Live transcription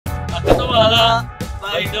Somalia,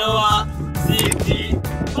 Baidoa City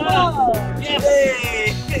Park.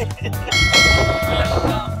 Yay!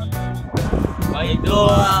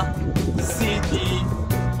 Baidoa City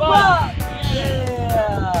Park.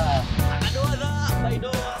 Yeah!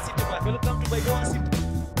 Baidoa City Park. Welcome to Baidoa City.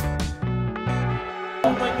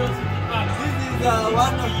 Baidoa City Park. This is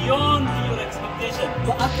one beyond your expectation.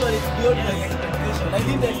 So actually, it's beyond my expectation. I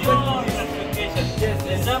didn't expect your expectation. Yes,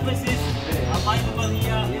 the services are mindful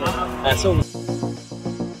here. So.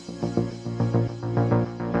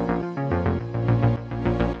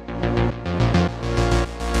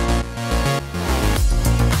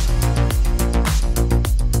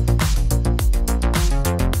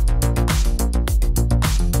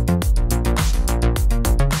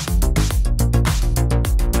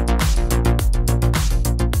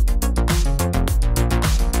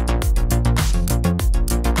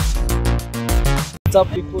 What's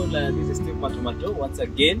up people, this is Steve Mato once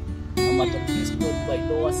again. I'm at a place called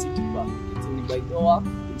Baidoa City Park. It's in Baidoa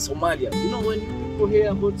in Somalia. You know, when people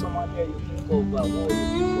hear about Somalia, you think of war,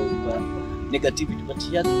 you think of negativity. But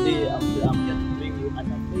here today, I'm here to bring you an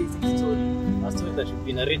amazing story. A story that will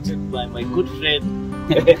be narrated by my good friend.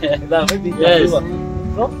 Yes.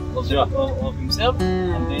 Of himself,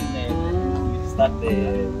 and then we'll start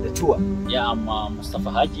the tour. Yeah, I'm Mustafa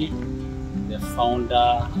Hajij, the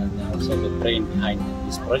founder and also the brain behind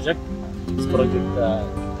this project. This project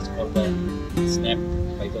is called its name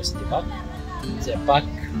Baidoa City Park. It's a park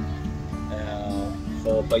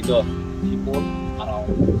for Baidoa people around,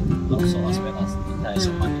 also as well as the entire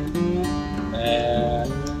Somalia.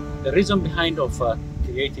 The reason behind of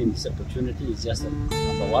creating this opportunity is just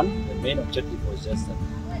number one, the main objective was just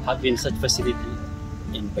having such facility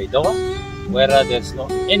in Baidoa, where there's no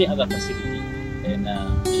any other facility in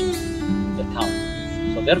the town.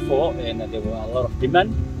 So therefore, there were a lot of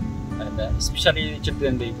demand, and especially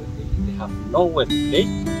children, they have nowhere to play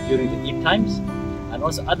during the eat times, and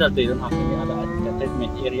also adults, they don't have any other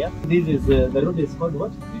entertainment area. This is the road is called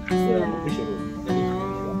what? It's official road.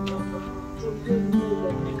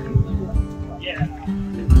 Yeah.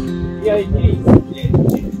 Yeah, it is.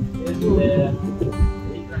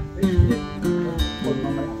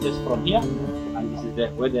 Just from here, and this is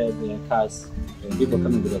where the cars. People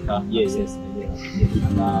coming with the car. Yes, yes.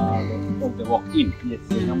 They walk in. Yes,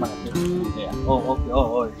 they normally there. Oh, okay.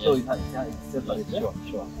 Oh, so it's separate. Sure,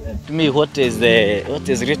 sure. Yeah. To me, what is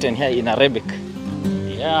written here in Arabic?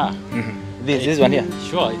 Yeah. This one here.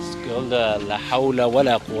 Sure, it's called La Hawla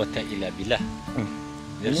Wala Quwwata Illa Billah.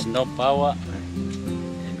 There's no power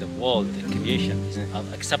in the world, the creation,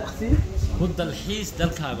 except. Good dalhis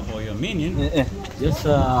dalkaaga hooyo, meaning just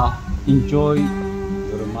enjoy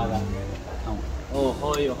your mother. Oh,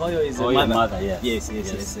 Hoyo is a mother, yes.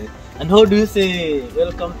 Yes. And how do you say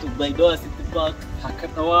welcome to Baidoa City Park?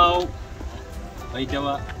 Hakadawao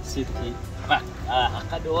Baidoa City Park.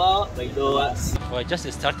 Hakadawao Baidoa. So I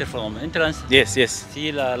just started from entrance. Yes.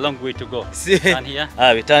 Still a long way to go. Turn here.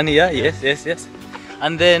 We turn here. Yes.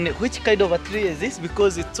 And then, which kind of a tree is this?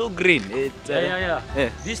 Because it's so green. Yeah.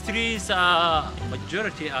 These trees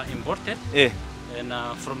majority are imported. And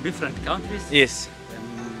from different countries. Yes.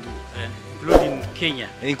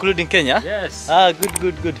 Including Kenya? Yes.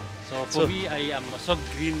 Good. So for me, I am a so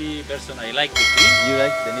greeny person. I like the green. You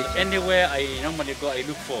like the nature? Anywhere I normally go, I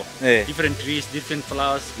look for different trees, different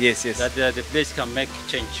flowers. Yes. That the place can make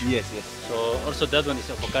change. Yes. So also that one is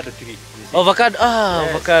avocado tree. Avocado? Yes.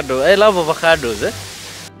 Avocado. I love avocados.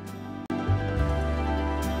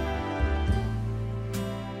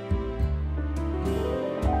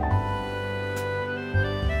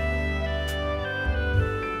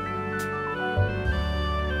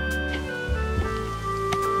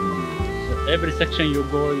 Every section you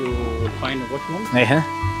go, you will find a washroom.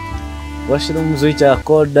 Washrooms which are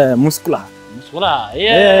called muscula. Muscula,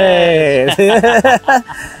 yes.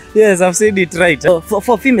 Yes, I've said it right.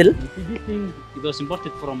 For female? This thing, it was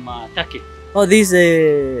imported from Turkey. Oh, these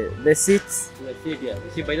the seats? The seat, yeah.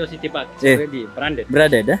 You see Baidoa City Park, it's already branded.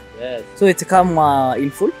 Branded, eh? Yes. So it's come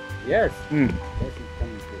in full? Yes. Yes,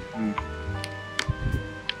 it's come in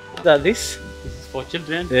full. This? This is for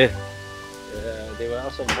children. They were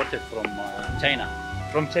also imported from China.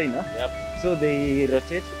 From China? Yep. So they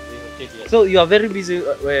rotate? They rotate, yes. So you are very busy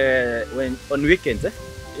when on weekends, eh?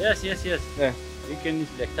 Yes. Weekends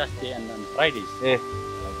like Thursday and Fridays.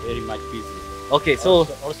 Very much busy. Okay, so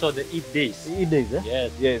also the Eid days. Eid days, eh?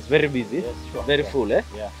 Yes, very busy. Yes, sure. Very full, eh?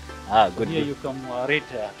 Yeah. Good. Here you come read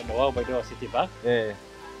Baidoa City Park. So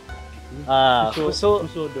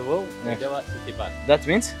Baidoa City Park. That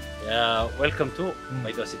means? Welcome to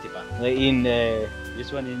Baidoa City Park. In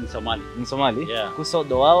this one in Somali. In Somali? Yeah. Kuso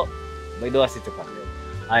Doao Baidoa City Park.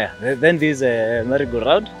 Ah, yeah. Then this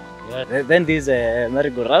merry-go-round. Yes. Then this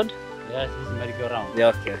merry-go-round. Yes, this is merry-go-round.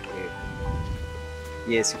 Yeah, okay, okay.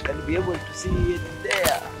 Yes, you can be able to see it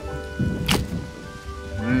there.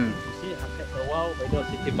 You see, wow, Baidoa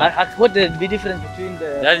City Park. What the difference between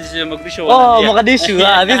the... That is Mogadishu. Oh, Mogadishu.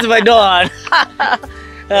 This is Baidoa.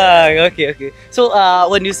 Okay, okay. So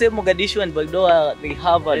when you say Mogadishu and Baidoa, they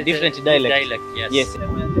have a different dialect. Dialect, yes. Yes.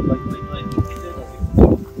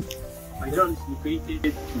 Baidoa is located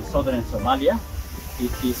in southern Somalia.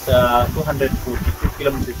 It is 242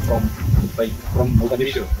 kilometers from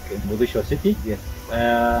Mogadishu, Mogadishu city. Yes.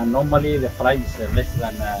 Normally the flight is less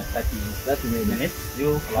than 30 minutes.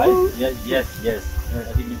 You fly? Yes.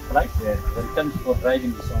 30-minute flight. Yes. The return for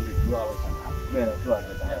driving is only 2 hours and a half. Yeah, 2 hours.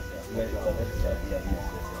 Yes.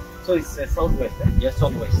 So it's southwest. Yes,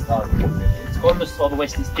 southwest. It's called the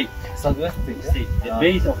southwest state. Southwest State. The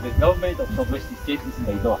base of the government of southwest state is in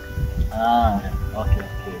Baidoa. Ah, okay.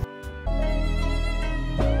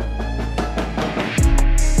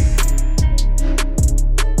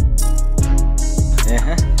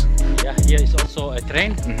 Yeah, here is also a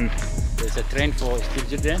train. There's a train for school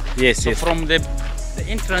children. Yes, so from the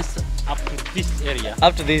entrance up to this area.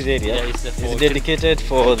 Up to this area, yeah, it's dedicated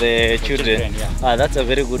for the children. Yeah. That's a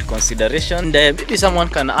very good consideration. Maybe someone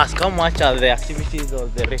can ask how much are the activities or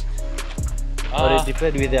the rate? Or it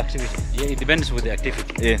depends with the activity? Yeah, it depends with the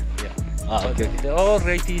activity. Yeah. Okay. All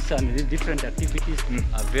rates and the different activities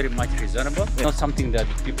are very much reasonable. Not something that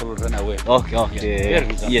people run away. Okay.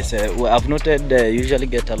 Yeah, yes, I've noted usually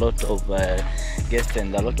get a lot of guests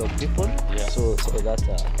and a lot of people. Yeah. So that's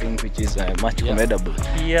a thing which is much commendable.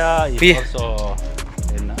 Here is also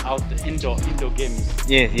an indoor games.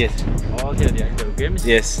 Yes. Oh, here the indoor games.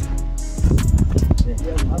 Yes.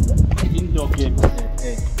 Indoor games.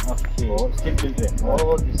 Okay. For still children.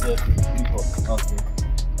 All these people. Okay.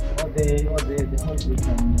 The whole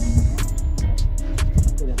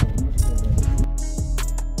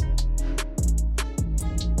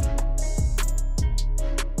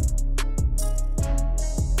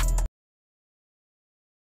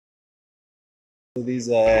So these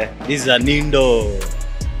are indoor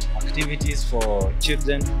activities for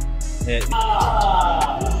children. This is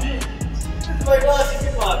Baidoa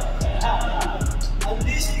City Park.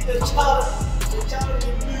 Unleashing the child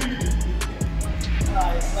in me.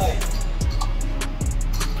 It's nice.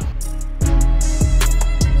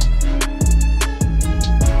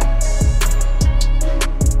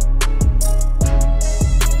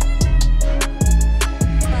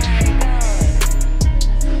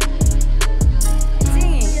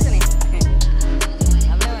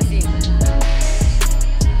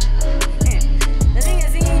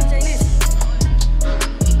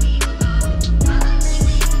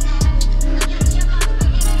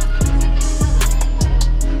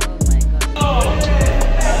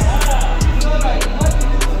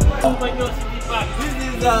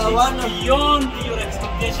 Beyond your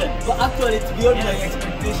expectation. But actually, it's beyond my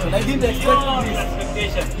expectation. I didn't expect this.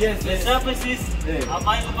 Expectation. Yes. The services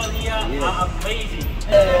available here are amazing.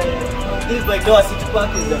 This Baidoa City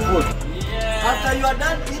Park is the food. Yeah. After you are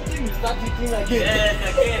done eating, you start eating again. Yes,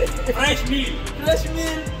 again. Fresh meal. Fresh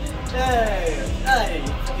meal.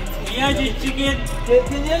 Kienyeji chicken.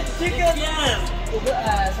 Kienyeji chicken. Yes.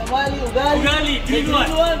 Somali ugali. Ugali, green one.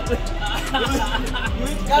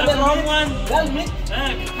 The wrong one.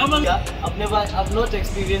 Come on. I've not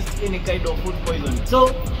experienced any kind of food poisoning.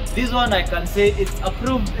 So this one I can say it's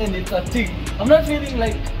approved and it's a thing. I'm not feeling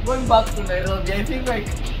like going back to Nairobi. I think like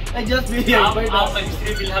I just be here. I'm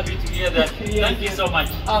extremely happy to hear that. Thank you so much.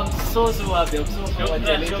 I'm so happy. I'm so Shukran.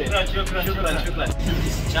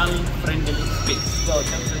 It's child-friendly space.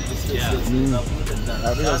 Child-friendly space. Yeah.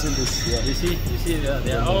 I've never seen this. Yeah. You see,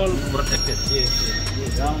 they are all protected.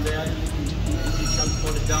 Yes. Down there, you shall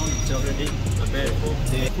fall down. It's already prepared for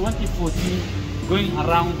 2014. Going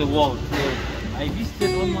around the world. I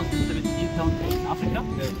visited almost 17 countries in Africa,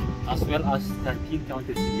 as well as 13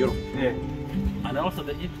 countries in Europe. And also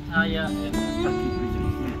the entire Turkish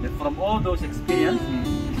region. And from all those experiences,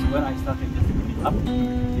 is when I started just building up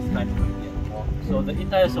this kind of idea. So the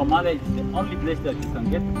entire Somalia is the only place that you can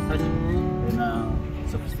get such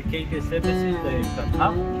sophisticated services that you can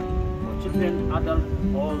have for children, adults,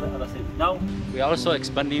 all the other services. Now we are also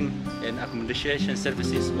expanding in accommodation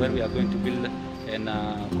services where we are going to build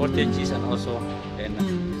cottages and also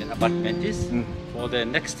in apartments. For the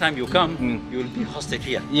next time you come, you will be hosted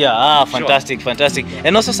here. Yeah, fantastic.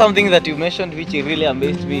 And also something that you mentioned which really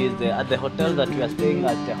amazed me is at the hotel that we are staying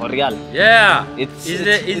at Horial. Yeah, it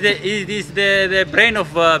is the brain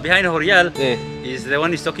of behind Horial. Is the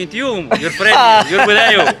one who's talking to you, your friend, your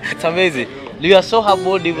Baidoa. It's amazing. You are so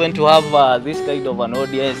humbled even to have this kind of an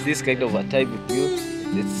audience, this kind of a time with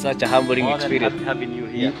you. It's such a humbling experience. Happy having you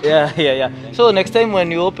here. Yeah. So next time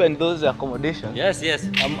when you open those accommodations, Yes.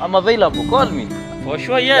 I'm available. Call me. For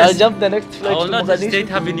sure, yes. I'll jump the next flight I will to not Mogadishu. hesitate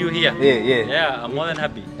having you here. Yeah. I'm more than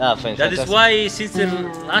happy. Fantastic. That is why since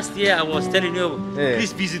last year I was telling you,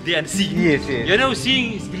 please visit there and see. Yes. You know,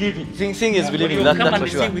 seeing is believing. Seeing is believing. When you That's come for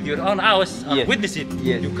and sure. see with your own eyes and witness it,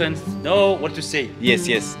 Yes. you can know what to say. Yes.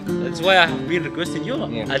 That's why I have been requesting you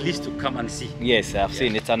at least to come and see. Yes, I've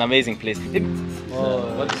seen. It's an amazing place.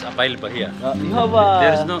 What is available here? You have a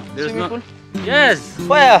There's no. pool? Yes.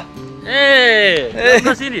 Where? Hey, I've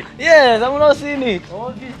not seen it. Yes, I've not seen it. All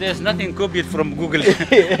this, there's nothing copied from Google.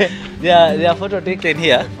 they are photo taken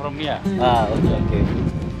here. From here. Okay.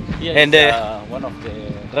 Here And is, one of the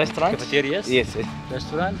restaurants? cafeterias. Yes.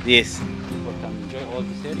 Restaurant. Yes. People can enjoy all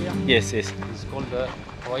this area. Yes. It's called the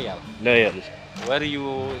Royal. Loyal. Where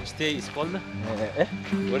you stay is called?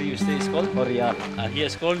 Where you stay is called? Royal. And here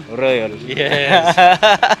is called? Royal. Yes.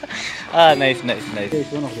 Nice.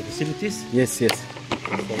 It's one of the facilities. Yes. It's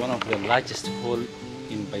one of the largest hall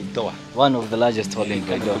in Baidoa. One of the largest hall in It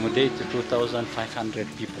can Baidoa. accommodate 2,500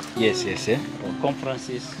 people. Yes. For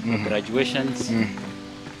conferences, for graduations.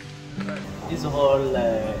 This hall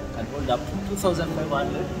can hold up to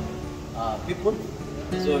 2,500 people.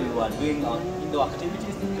 So we were doing our indoor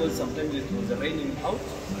activities because sometimes it was raining out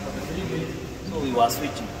for the 3 days. So we were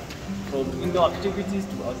switching from indoor activities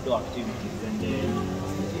to outdoor activities. And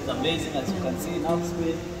it is amazing, as you can see in our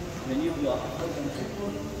space. Many of your 1,000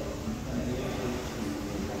 people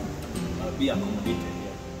can be accommodated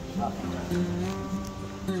here.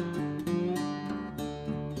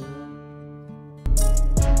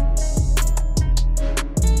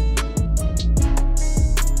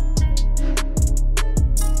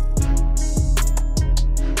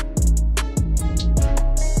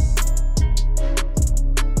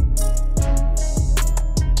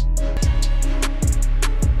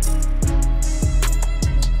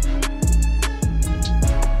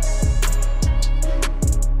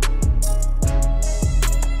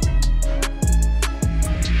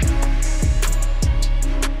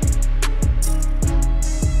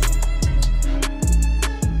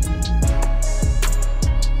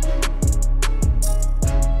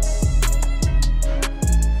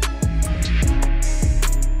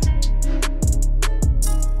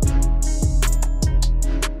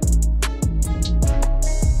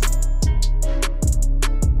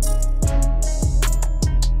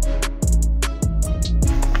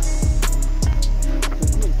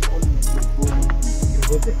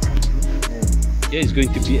 Here is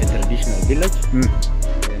going to be a traditional village. And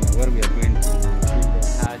where we are going to build a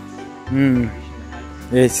hut. Traditional hut.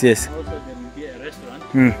 Yes. Also there will be a restaurant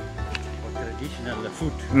for traditional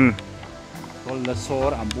food. Called the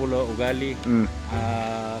sor, ambulo, ugali,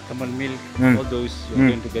 camel milk, all those you are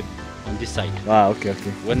going to get on this side. Okay.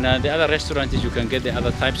 When the other restaurants you can get the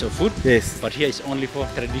other types of food. Yes. But here is only for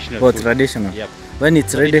traditional For food. traditional. Yep. When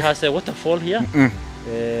it's ready. It has a waterfall here.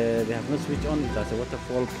 They have not switched on. It has a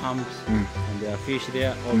waterfall, pumps, and there are fish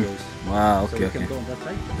there, all those. Wow, So okay. we can go on that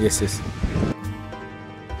side. Yes.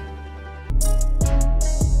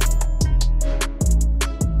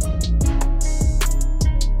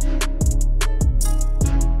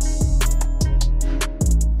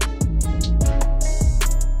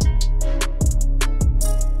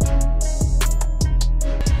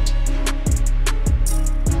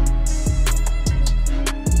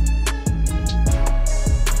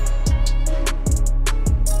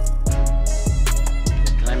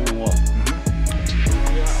 Climbing wall.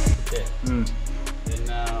 Here up there. Then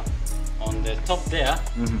on the top there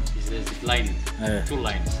is a zip line. 2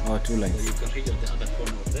 lines. Oh, 2 So lines. you can reach on the other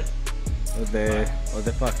corner of there. Of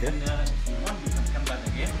the park, Then if you want, you can come back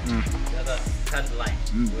again. The other 3rd line,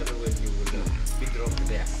 where you will be dropped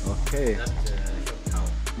there. Okay. That short tower.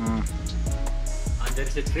 And there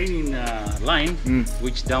is a training line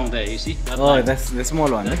which down there, you see? That line. That's the small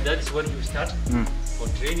one. That is where you start for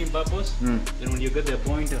training purpose. Then when you get the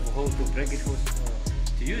point of how to break it, how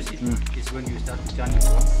to use it, is when you start turning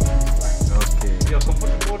from this line. Okay. If you are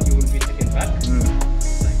comfortable, you will be taken back.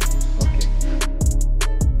 Okay.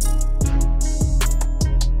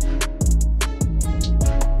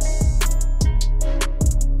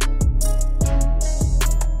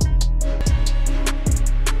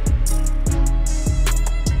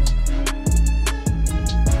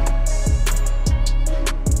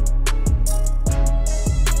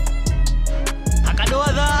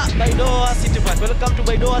 Baidoa City Park. Welcome to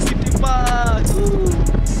Baidoa City Park.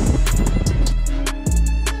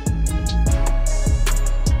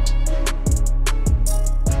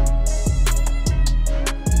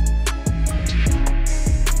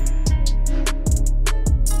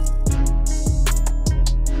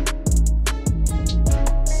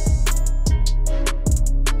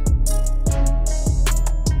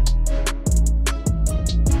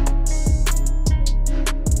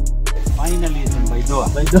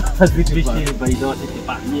 Baidoa City Park. Especially Baidoa City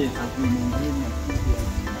Park. Yes, I've been in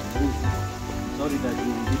Sorry that you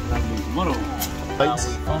will be traveling tomorrow. We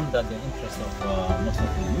found that the interest of most of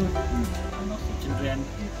the youth and also children,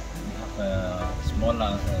 we have a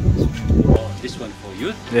smaller this one for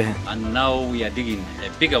youth, and now we are digging a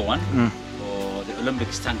bigger one for the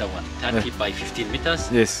Olympic standard one, 30 by 15 meters.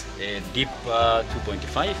 Yes. Deep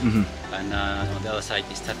 2.5, and on the other side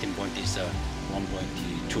is 13 point is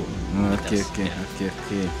 1.2 meters.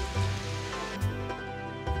 Okay.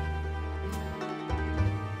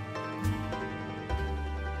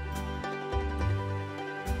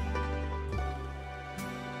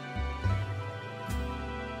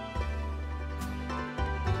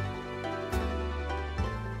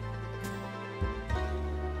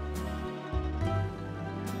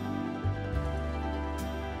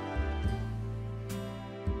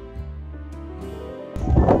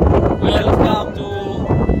 Welcome to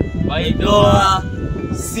Baidoa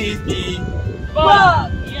City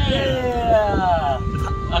Park. Yeah.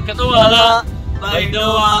 Ketua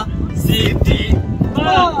Baidoa City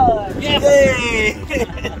Park. Yes.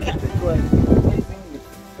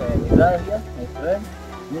 Here, my friend,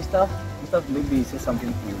 Mustafa, maybe say something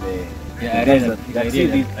to the. Yeah,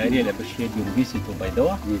 I really appreciate your visit to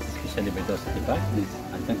Baidoa, especially Baidoa City Park.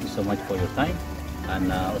 And thank you so much for your time.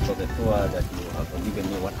 And also the tour that you have given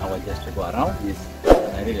me 1 hour just to go around.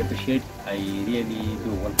 I really appreciate. I really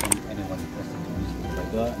do welcome anyone interested to visit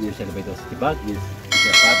Baidoa, especially Baidoa City Park. It's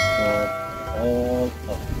a park for all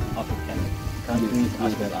of African countries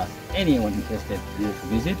as well as anyone interested to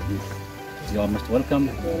visit. You are most welcome,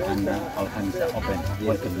 and our hands are open.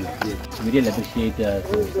 Welcome you. We really appreciate to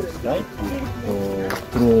subscribe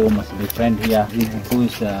through my friend here who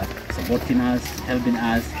is supporting us, helping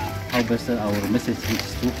us. How best our message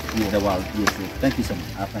reaches to the world. Thank you so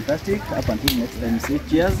much. Fantastic. Up until next time, say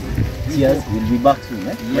cheers. Cheers. We'll be back soon.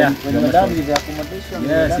 Yeah. When we're done with the accommodation,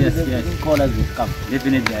 yes. Call us will come.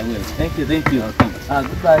 Definitely I will. Thank you. Welcome.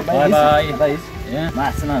 Goodbye. Bye. Bye. Yeah. Ma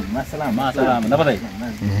salam. Dapat.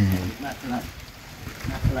 Ma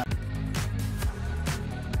salam.